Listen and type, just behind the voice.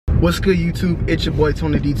What's good, YouTube? It's your boy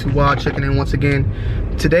Tony D2 Wild checking in once again.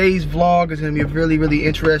 Today's vlog is gonna be a really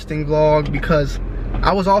interesting vlog because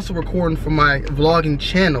I was also recording for my vlogging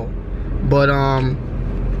channel, but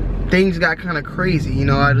things got kind of crazy. You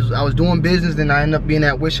know, I was doing business, then I ended up being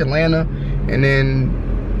at Wish Atlanta, and then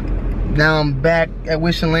now I'm back at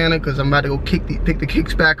Wish Atlanta because I'm about to go pick the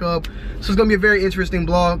kicks back up. So it's gonna be a very interesting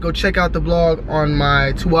vlog. Go check out the vlog on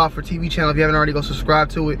my 2 Wild for TV channel. If you haven't already, go subscribe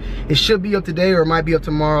to it. It should be up today or it might be up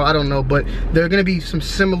tomorrow, I don't know, but there are gonna be some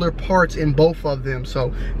similar parts in both of them.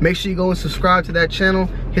 So make sure you go and subscribe to that channel,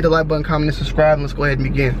 hit the like button, comment, and subscribe, and let's go ahead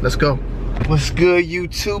and begin. Let's go. What's good,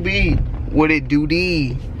 YouTube? What it do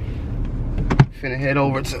D? Finna head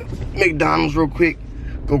over to McDonald's real quick.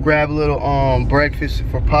 Go grab a little breakfast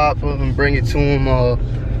for Papa and bring it to him.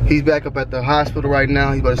 He's back up at the hospital right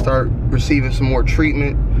now. He's about to start receiving some more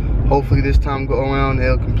treatment. Hopefully this time go around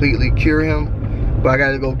they'll completely cure him. But I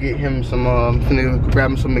gotta go get him some, finna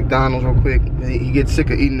grab him some McDonald's real quick. He gets sick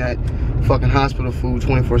of eating that fucking hospital food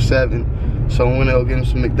 24/7. So I'm gonna go get him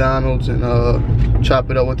some McDonald's and chop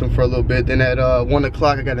it up with him for a little bit. Then at 1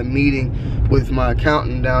 o'clock I got a meeting with my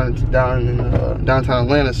accountant down in downtown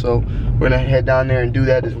Atlanta. So we're gonna head down there and do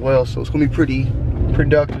that as well. So it's gonna be pretty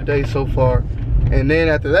productive day so far. And then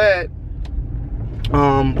after that,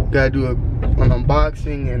 gotta do an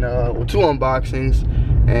unboxing and well, 2 unboxings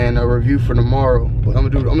and a review for tomorrow. But I'm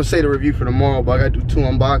gonna say the review for tomorrow, but I gotta do 2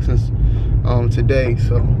 unboxings today.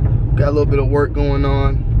 So got a little bit of work going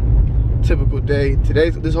on. Typical day.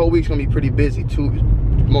 This whole week's gonna be pretty busy.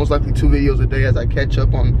 Most likely 2 videos a day as I catch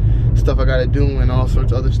up on stuff I gotta do and all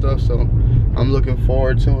sorts of other stuff. So I'm looking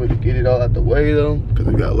forward to it, to get it all out the way though, because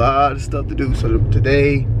we got a lot of stuff to do. So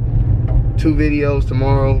today, 2 videos,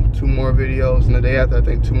 tomorrow 2 more videos, and the day after I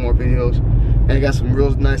think 2 more videos. And I got some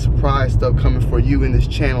real nice surprise stuff coming for you in this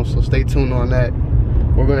channel, so stay tuned on that.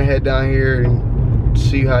 We're gonna head down here and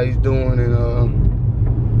see how he's doing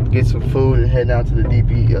and get some food and head down to the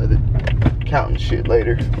DP, the accountant shit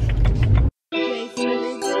later.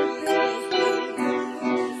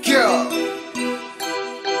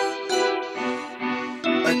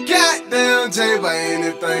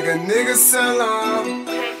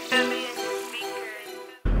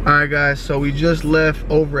 Alright guys, so we just left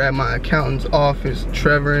over at my accountant's office,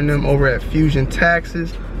 Trevor and them over at Fusion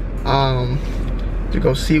Taxes, to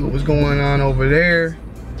go see what was going on over there.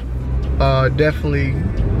 Definitely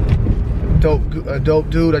a dope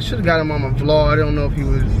dude. I should have got him on my vlog. I don't know if he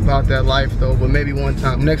was about that life though, but maybe one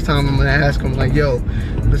time. Next time I'm gonna ask him like, yo,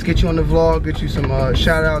 let's get you on the vlog, get you some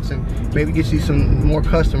shout outs, and maybe get you some more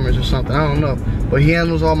customers or something. I don't know. But he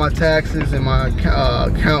handles all my taxes and my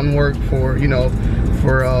accounting work for, you know,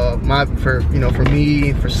 for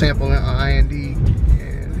me, for Sample and IND.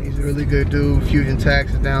 He's a really good dude. Fusion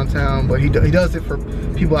Taxes downtown, but he does it for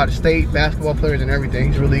people out of state, basketball players and everything.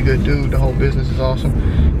 He's a really good dude. The whole business is awesome.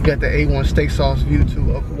 Got the A1 steak sauce view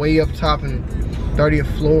too, way up top and 30th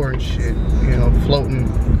floor and shit, you know, floating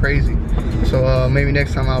crazy. So maybe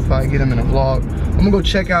next time I'll probably get him in a vlog. I'm gonna go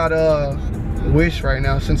check out Wish right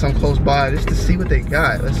now since I'm close by, just to see what they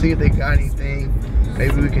got. Let's see if they got anything.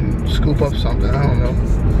 Maybe we can scoop up something, I don't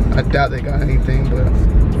know. I doubt they got anything, but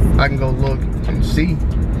I can go look and see.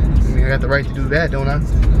 I mean, I got the right to do that, don't I?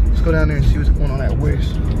 Let's go down there and see what's going on at Wish.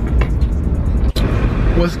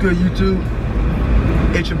 What's good, YouTube?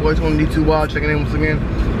 It's your boy Tony D2 Wild checking in once again.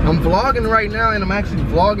 I'm vlogging right now, and I'm actually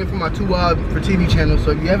vlogging for my 2 Wild for TV channel.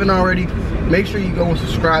 So if you haven't already, make sure you go and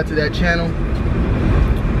subscribe to that channel.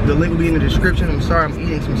 The link will be in the description. I'm sorry, I'm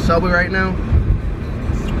eating some Subway right now.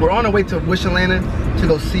 We're on our way to Wish Atlanta to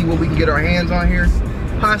go see what we can get our hands on here.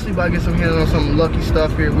 Possibly about to get some hands on some lucky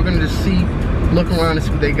stuff here. We're gonna just look around and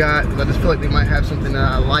see what they got, because I just feel like they might have something that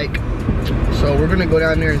I like. So we're gonna go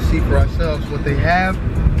down there and see for ourselves what they have.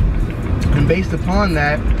 And based upon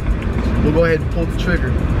that, we'll go ahead and pull the trigger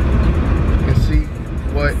and see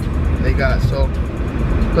what they got. So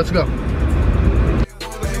let's go.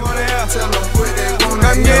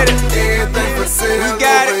 Come get it, we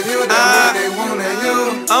got it.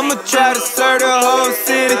 I'ma try to serve the whole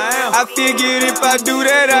city. I figured if I do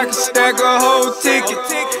that, I can stack a whole ticket.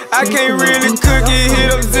 I can't really cook it,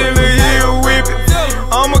 hit up Zilla, he'll whip it.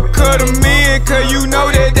 I'ma cut him in, cause you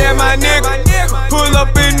know that my nigga. Pull up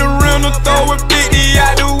in the rental, throw it 50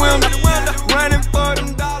 out the window. Running for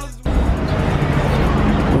them dollars.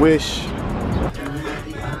 Wish.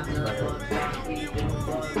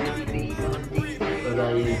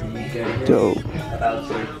 Dope.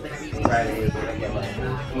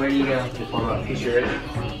 Where do you go to form up? You sure?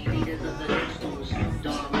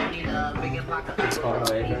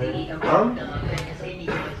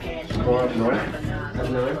 Go up north? Up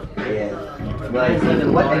north? Yeah.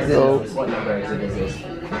 Well, what exit is this? What number exit is this?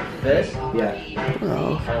 this? Yeah.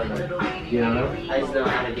 Oh. I don't know. You don't know? I just know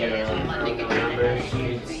how to get around numbers.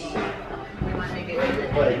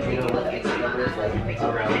 What, do you know what the exit number is? Like,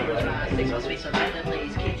 around what?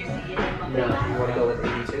 No, you want to go with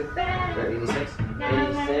 82? Or 86?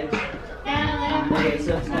 86? Okay, so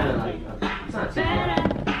it's kind of like, it's not too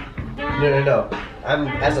far. No. I'm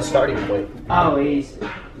as a starting point. Oh, 86.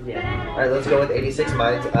 Yeah. Alright, let's go with 86.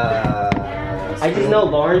 Mine's, I just know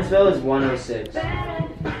Lawrenceville is 106.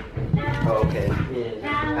 Oh, okay. Yeah.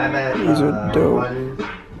 I'm at, These are dope.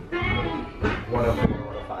 104,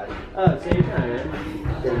 105. Oh, so you're kind of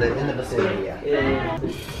In the vicinity, yeah. yeah.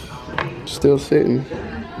 Still sitting.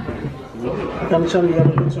 Come tell me you have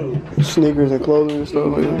a good too. Sneakers and clothing and stuff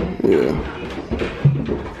like that. Yeah.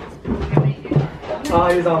 Oh,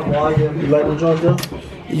 he's on vlogging. You like them joints though?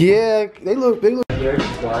 Yeah, they look. Yours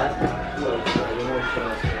is black.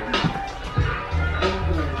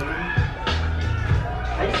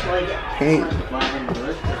 I just like Paint. black and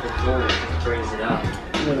blue because the gold just brings it up.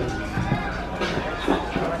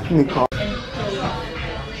 Let me call.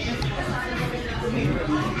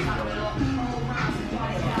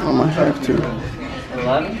 I might have to.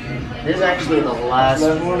 11? This is actually the last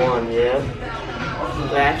one, yeah.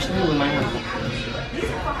 Actually, we might have to.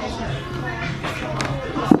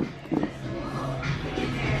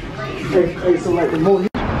 Hey, so like the more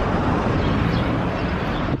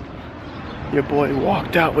Your boy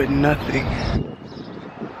walked out with nothing.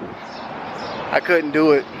 I couldn't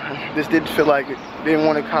do it. This didn't feel like it. Didn't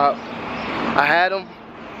want to cop. I had them.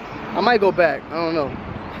 I might go back. I don't know.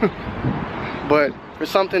 But for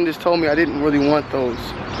something just told me I didn't really want those.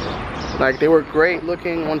 Like, they were great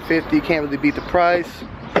looking, 150, can't really beat the price.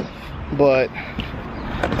 But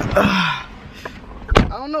I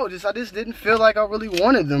don't know, I just didn't feel like I really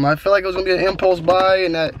wanted them. I feel like it was gonna be an impulse buy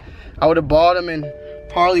and that I would have bought them and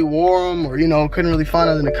hardly wore them, or, you know, couldn't really find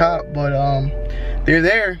them in the cop. But they're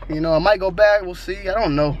there, you know. I might go back, we'll see. I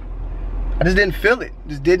don't know. I just didn't feel it.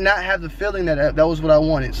 Just did not have the feeling that that was what I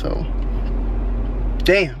wanted. So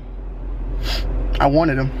damn, I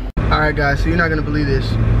wanted them. All right guys, so you're not gonna believe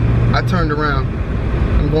this. I turned around.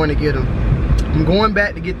 I'm going to get them. I'm going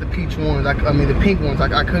back to get the peach ones. I mean the pink ones.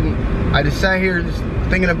 I couldn't. I just sat here just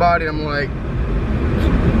thinking about it. I'm like,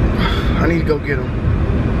 I need to go get them.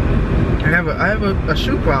 I have a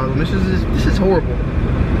shoe problem. This is horrible.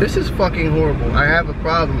 This is fucking horrible. I have a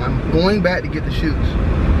problem. I'm going back to get the shoes.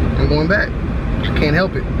 I'm going back. I can't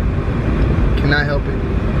help it. Cannot help it.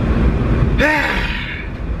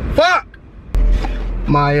 Fuck!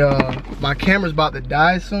 My camera's about to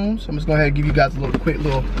die soon, so I'm just gonna go ahead and give you guys a little quick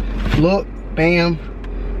little look. Bam.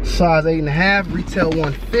 Size 8.5, retail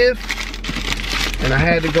 1/5. And I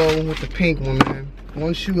had to go with the pink one, man.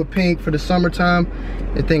 One shoe of pink for the summertime.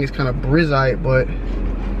 The thing is kind of brizzite, but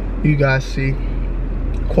you guys see.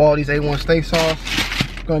 Quality's A1 stay sauce.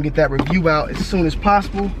 Gonna get that review out as soon as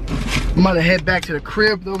possible. I'm gonna head back to the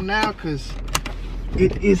crib though now, cause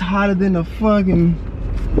it is hotter than a fucking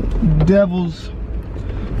devil's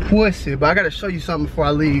pussy. But I gotta show you something before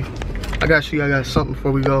I leave. I gotta show you guys something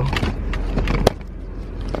before we go.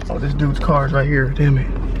 Oh, this dude's car is right here. Damn it.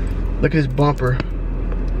 Look at his bumper.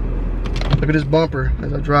 Look at his bumper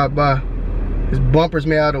as I drive by. His bumper's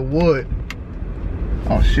made out of wood.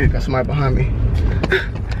 Oh shit, got somebody behind me.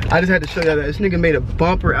 I just had to show you that. This nigga made a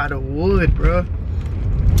bumper out of wood, bro.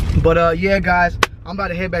 But yeah, guys, I'm about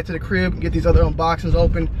to head back to the crib and get these other unboxings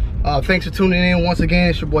open. Thanks for tuning in once again.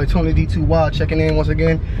 It's your boy Tony D2 Wild checking in once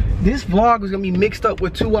again. This vlog is gonna be mixed up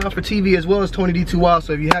with 2 Wild for TV as well as Tony D2 Wild.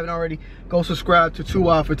 So if you haven't already, go subscribe to 2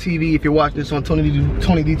 Wild for TV. If you're watching this on Tony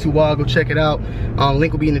D2 Wild, go check it out.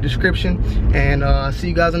 Link will be in the description. And see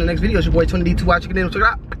you guys in the next video. It's your boy Tony D2 Wild checking in. Check it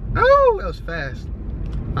out. Oh, that was fast.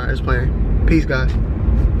 All right, it's playing. Peace, guys.